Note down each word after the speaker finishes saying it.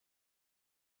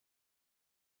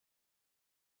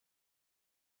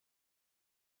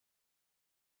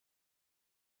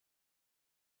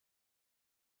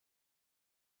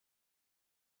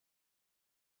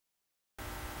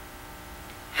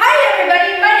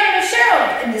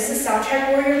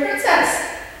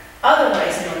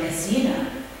otherwise known as Xena.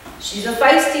 She's a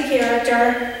feisty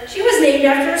character. She was named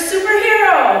after a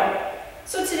superhero.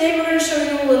 So today we're going to show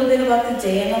you a little bit about the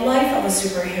day in the life of a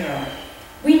superhero.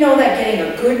 We know that getting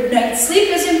a good night's sleep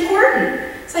is important.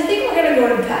 So I think we're going to go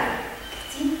to bed.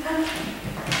 Xena, come.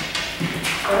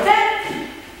 Go to bed.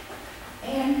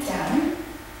 And down.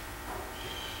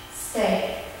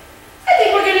 Stay. I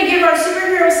think we're going to give our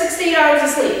superhero 6 to 8 hours of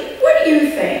sleep. What do you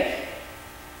think?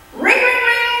 Ring, ring,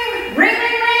 ring, ring, ring,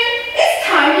 ring. It's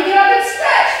time to get up and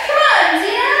stretch. Come on,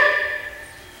 Xena.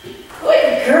 Good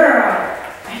girl.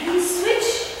 Ready? Switch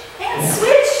and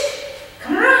switch.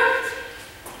 Come around.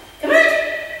 Come on.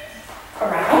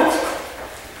 Around.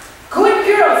 Good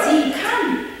girl, Z.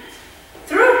 Come.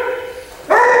 Through.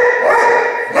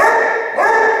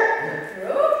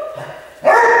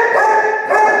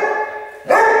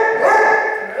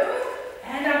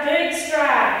 Big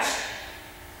stretch.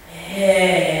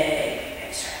 Yeah,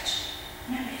 big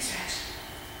stretch.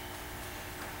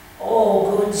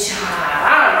 Oh, good job.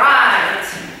 All right.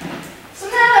 So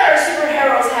now that our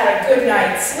superheroes had a good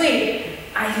night's sleep,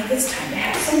 I think it's time to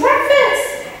have some breakfast.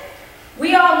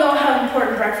 We all know how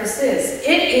important breakfast is.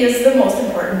 It is the most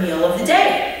important meal of the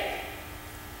day.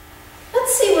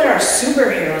 Let's see what our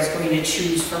superhero is going to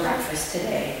choose for breakfast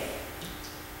today.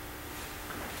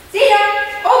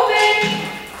 Xena, open.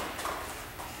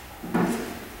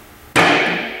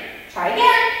 Try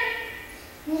again.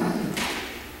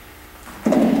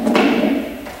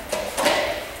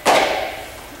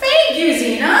 Thank you,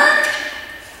 Xena.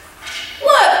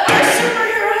 Look, our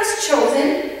superhero has chosen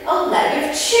a leg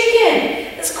of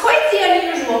chicken. It's quite the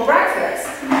unusual breakfast.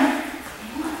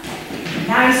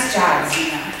 Nice job,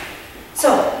 Xena.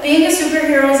 So, being a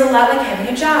superhero is a lot like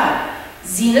having a job.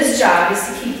 Xena's job is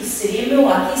to keep the city of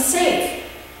Milwaukee safe.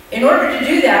 In order to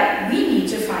do that, we need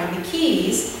to find the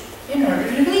keys in order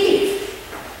to leave.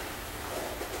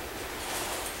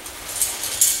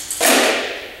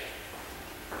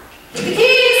 Get the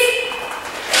keys!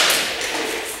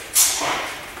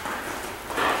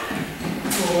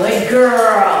 Good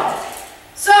girl.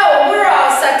 So, we're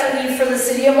all set to leave for the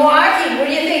city of Milwaukee. What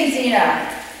do you think, Xena?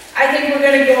 I think we're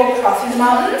going to go across through the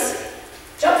mountains,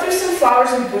 jump through some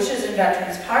flowers and bushes in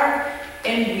Veterans Park,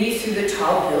 and weave through the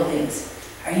tall buildings.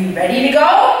 Are you ready to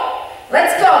go?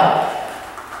 Let's go.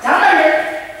 Down under,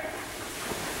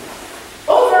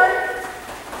 over,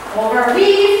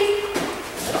 weave.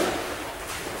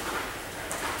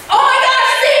 Oh my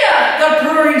gosh, Xena! The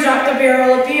brewery dropped a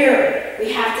barrel of beer. We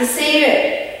have to save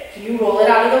it. Can you roll it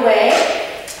out of the way?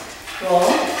 Roll,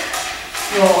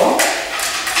 roll,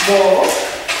 roll,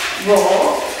 roll,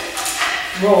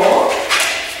 roll.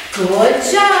 Good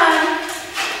job.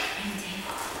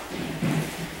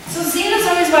 So Xena's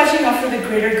always watching out for the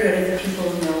greater good of the people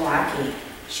of Milwaukee.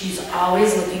 She's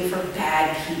always looking for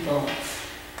bad people.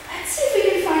 Let's see if we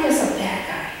can find us a bad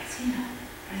guy. Xena,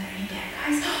 are there any bad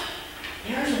guys?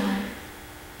 There's one.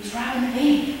 He's robbing the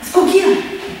bank. Let's go get him.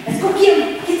 Let's go get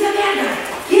him. Get that bad guy.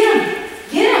 Get him.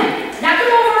 Get him. Knock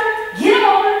him over. Get him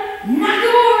over. Knock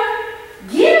him over.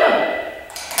 Get him.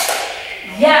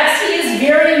 Yes, he is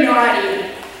very naughty.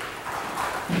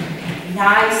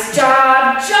 Nice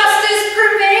job. Justice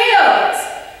prevails.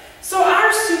 So our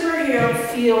superhero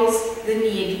feels the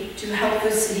need to help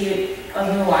the city of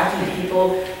Milwaukee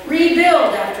people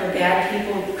rebuild after bad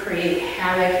people create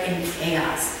havoc and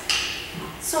chaos.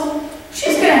 So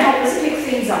she's going to help us pick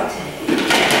things up today.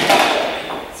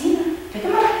 Xena, pick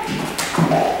them up.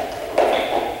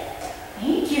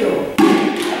 Thank you.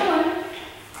 Come on.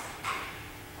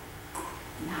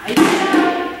 Nice job.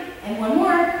 And one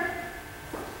more.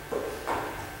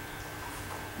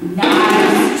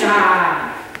 Nice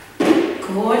job.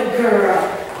 Good girl.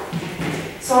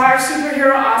 So our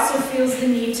superhero also feels the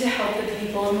need to help the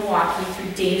people of Milwaukee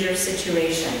through dangerous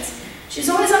situations. She's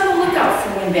always on the lookout for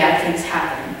when bad things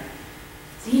happen.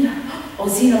 Xena, oh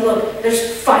Xena, look,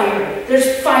 there's fire.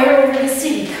 There's fire over the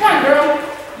city. Come on, girl.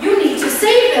 You need to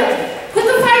save them. Put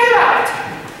the fire out.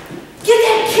 Get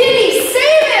that kitty.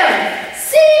 Save him.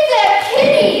 Save that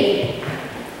kitty.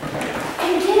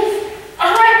 And give.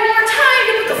 All right, one more time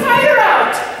to put the fire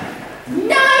out.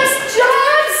 Nice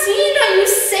job, Xena. You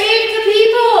saved the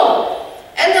people.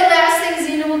 And the last thing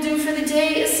Xena will do for the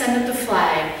day is send up the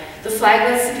flag. The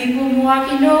flag lets the people of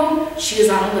Milwaukee know she is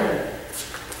on alert.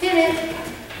 Hit it.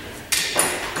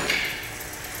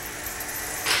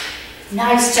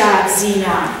 Nice job,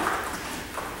 Xena.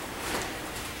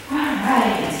 All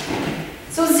right.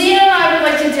 So Xena and I would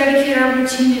like to dedicate our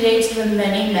routine today to the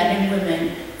many men and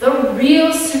women, the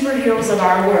real superheroes of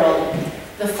our world,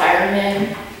 the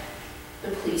firemen,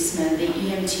 the policemen, the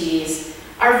EMTs,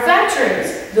 our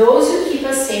veterans, those who keep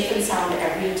us safe and sound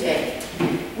every day.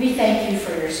 We thank you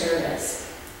for your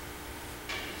service.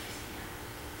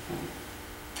 Good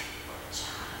job.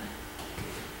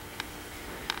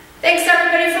 Thanks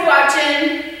everybody for watching.